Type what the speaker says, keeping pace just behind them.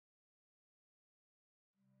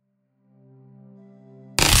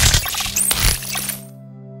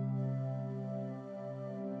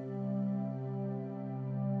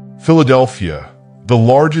Philadelphia, the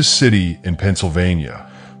largest city in Pennsylvania,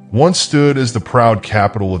 once stood as the proud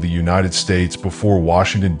capital of the United States before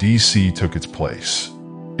Washington, D.C. took its place.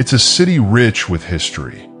 It's a city rich with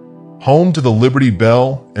history, home to the Liberty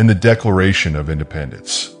Bell and the Declaration of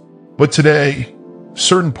Independence. But today,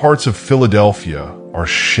 certain parts of Philadelphia are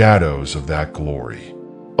shadows of that glory.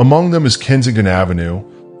 Among them is Kensington Avenue,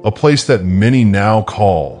 a place that many now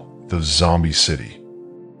call the Zombie City.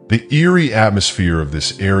 The eerie atmosphere of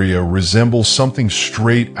this area resembles something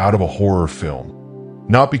straight out of a horror film,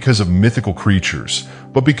 not because of mythical creatures,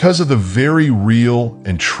 but because of the very real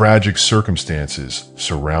and tragic circumstances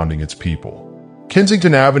surrounding its people.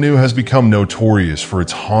 Kensington Avenue has become notorious for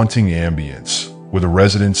its haunting ambience, where the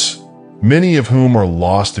residents, many of whom are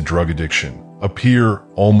lost to drug addiction, appear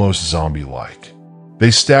almost zombie-like.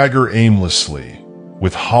 They stagger aimlessly,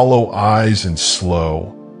 with hollow eyes and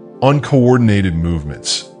slow, uncoordinated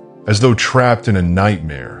movements, as though trapped in a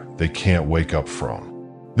nightmare they can't wake up from.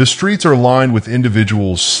 The streets are lined with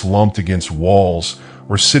individuals slumped against walls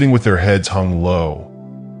or sitting with their heads hung low,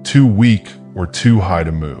 too weak or too high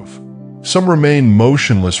to move. Some remain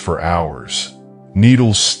motionless for hours,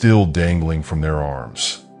 needles still dangling from their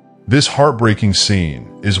arms. This heartbreaking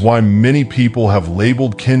scene is why many people have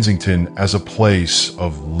labeled Kensington as a place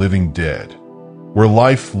of living dead, where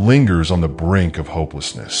life lingers on the brink of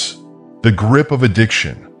hopelessness. The grip of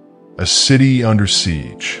addiction, a city under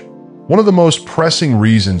siege. One of the most pressing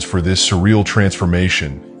reasons for this surreal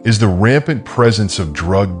transformation is the rampant presence of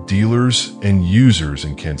drug dealers and users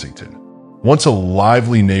in Kensington. Once a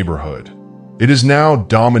lively neighborhood, it is now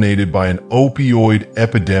dominated by an opioid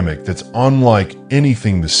epidemic that's unlike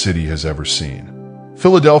anything the city has ever seen.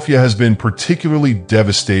 Philadelphia has been particularly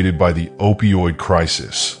devastated by the opioid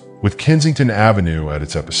crisis, with Kensington Avenue at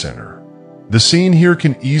its epicenter. The scene here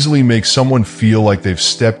can easily make someone feel like they've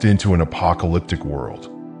stepped into an apocalyptic world.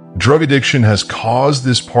 Drug addiction has caused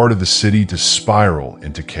this part of the city to spiral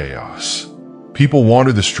into chaos. People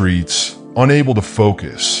wander the streets, unable to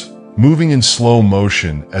focus, moving in slow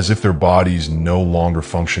motion as if their bodies no longer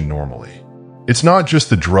function normally. It's not just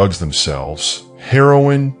the drugs themselves,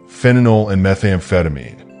 heroin, fentanyl, and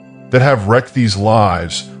methamphetamine, that have wrecked these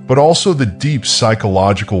lives, but also the deep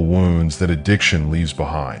psychological wounds that addiction leaves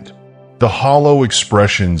behind. The hollow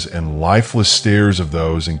expressions and lifeless stares of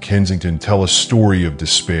those in Kensington tell a story of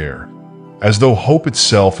despair, as though hope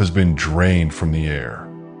itself has been drained from the air.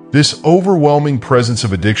 This overwhelming presence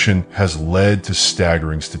of addiction has led to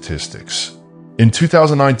staggering statistics. In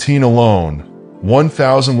 2019 alone,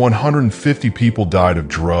 1,150 people died of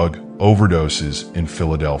drug overdoses in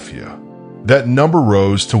Philadelphia. That number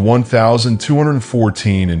rose to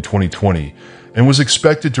 1,214 in 2020 and was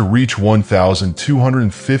expected to reach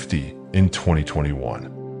 1,250 in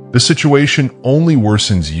 2021. The situation only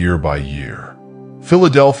worsens year by year.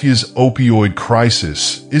 Philadelphia's opioid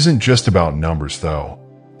crisis isn't just about numbers, though.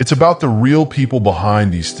 It's about the real people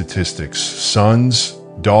behind these statistics: sons,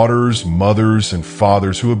 daughters, mothers, and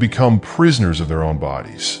fathers who have become prisoners of their own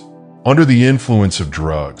bodies. Under the influence of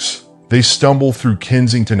drugs, they stumble through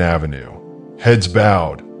Kensington Avenue, heads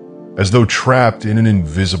bowed, as though trapped in an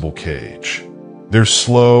invisible cage. Their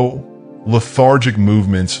slow, lethargic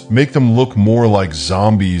movements make them look more like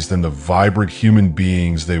zombies than the vibrant human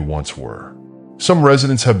beings they once were. Some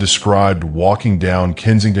residents have described walking down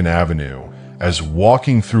Kensington Avenue as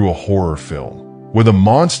walking through a horror film, where the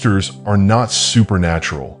monsters are not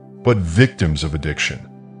supernatural, but victims of addiction.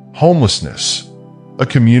 Homelessness, a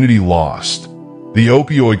community lost. The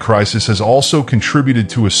opioid crisis has also contributed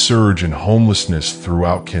to a surge in homelessness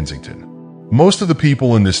throughout Kensington. Most of the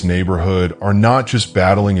people in this neighborhood are not just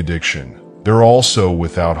battling addiction, they're also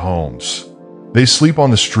without homes. They sleep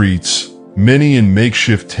on the streets, many in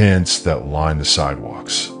makeshift tents that line the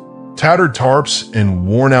sidewalks. Tattered tarps and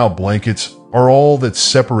worn-out blankets are all that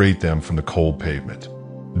separate them from the cold pavement.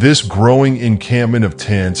 This growing encampment of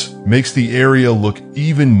tents makes the area look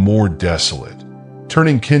even more desolate,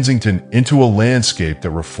 turning Kensington into a landscape that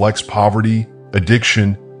reflects poverty,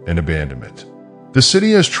 addiction, and abandonment. The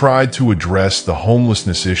city has tried to address the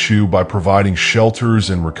homelessness issue by providing shelters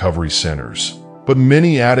and recovery centers, but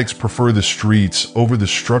many addicts prefer the streets over the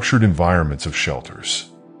structured environments of shelters.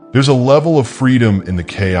 There's a level of freedom in the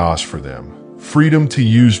chaos for them, freedom to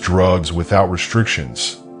use drugs without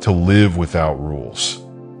restrictions, to live without rules.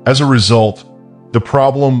 As a result, the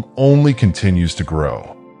problem only continues to grow.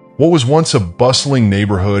 What was once a bustling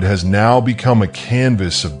neighborhood has now become a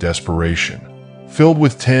canvas of desperation, filled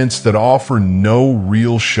with tents that offer no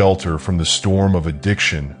real shelter from the storm of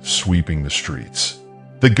addiction sweeping the streets.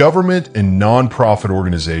 The government and nonprofit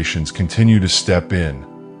organizations continue to step in,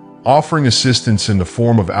 offering assistance in the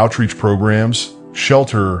form of outreach programs,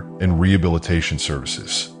 shelter, and rehabilitation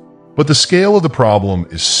services. But the scale of the problem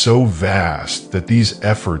is so vast that these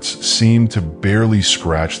efforts seem to barely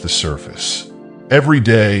scratch the surface. Every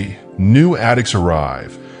day, new addicts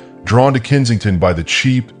arrive, drawn to Kensington by the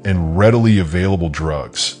cheap and readily available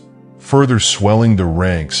drugs, further swelling the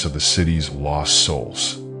ranks of the city's lost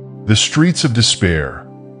souls. The streets of despair,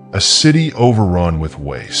 a city overrun with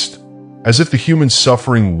waste. As if the human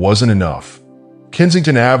suffering wasn't enough,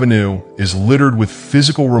 Kensington Avenue is littered with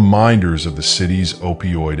physical reminders of the city's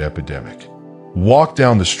opioid epidemic. Walk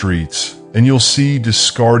down the streets and you'll see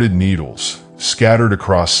discarded needles scattered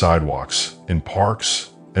across sidewalks, in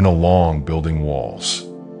parks, and along building walls.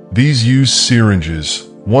 These used syringes,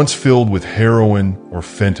 once filled with heroin or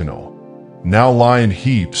fentanyl, now lie in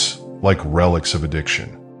heaps like relics of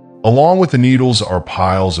addiction. Along with the needles are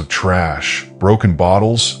piles of trash, broken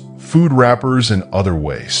bottles, food wrappers, and other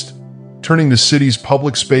waste, turning the city's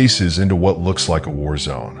public spaces into what looks like a war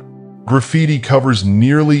zone. Graffiti covers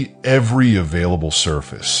nearly every available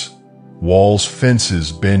surface: walls,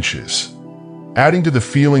 fences, benches, adding to the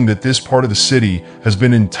feeling that this part of the city has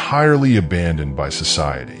been entirely abandoned by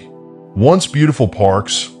society. Once beautiful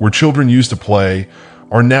parks where children used to play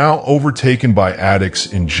are now overtaken by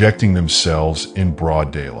addicts injecting themselves in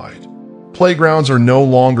broad daylight. Playgrounds are no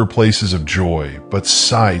longer places of joy, but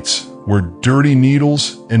sites where dirty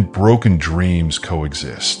needles and broken dreams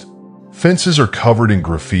coexist. Fences are covered in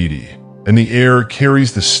graffiti, and the air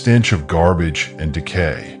carries the stench of garbage and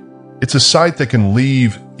decay. It's a sight that can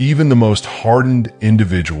leave even the most hardened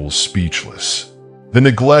individuals speechless. The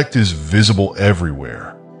neglect is visible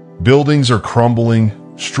everywhere. Buildings are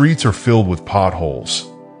crumbling, streets are filled with potholes,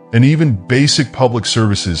 and even basic public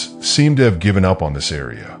services seem to have given up on this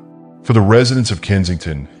area. For the residents of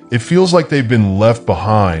Kensington, it feels like they've been left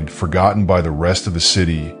behind, forgotten by the rest of the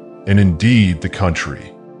city, and indeed the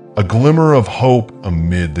country. A glimmer of hope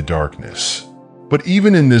amid the darkness. But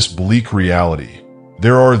even in this bleak reality,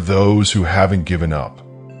 there are those who haven't given up.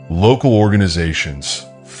 Local organizations,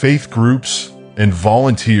 faith groups, and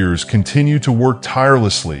volunteers continue to work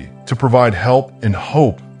tirelessly to provide help and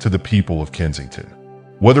hope to the people of Kensington.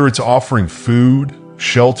 Whether it's offering food,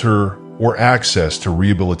 shelter, or access to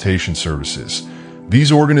rehabilitation services,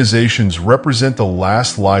 these organizations represent the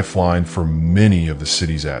last lifeline for many of the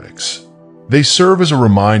city's addicts. They serve as a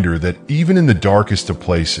reminder that even in the darkest of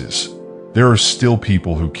places, there are still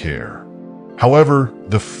people who care. However,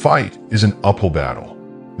 the fight is an uphill battle.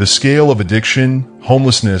 The scale of addiction,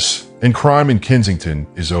 homelessness, and crime in Kensington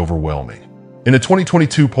is overwhelming. In a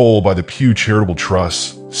 2022 poll by the Pew Charitable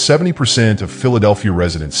Trust, 70% of Philadelphia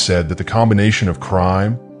residents said that the combination of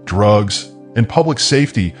crime, drugs, and public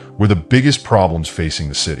safety were the biggest problems facing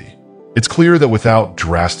the city. It's clear that without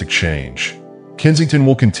drastic change, Kensington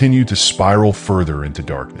will continue to spiral further into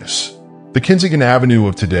darkness. The Kensington Avenue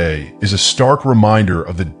of today is a stark reminder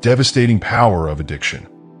of the devastating power of addiction.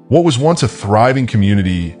 What was once a thriving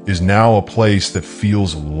community is now a place that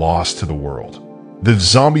feels lost to the world. The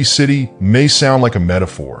zombie city may sound like a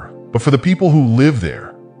metaphor, but for the people who live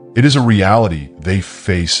there, it is a reality they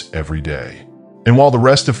face every day. And while the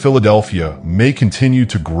rest of Philadelphia may continue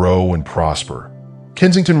to grow and prosper,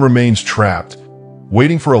 Kensington remains trapped,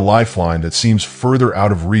 waiting for a lifeline that seems further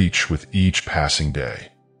out of reach with each passing day.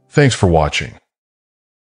 Thanks for watching.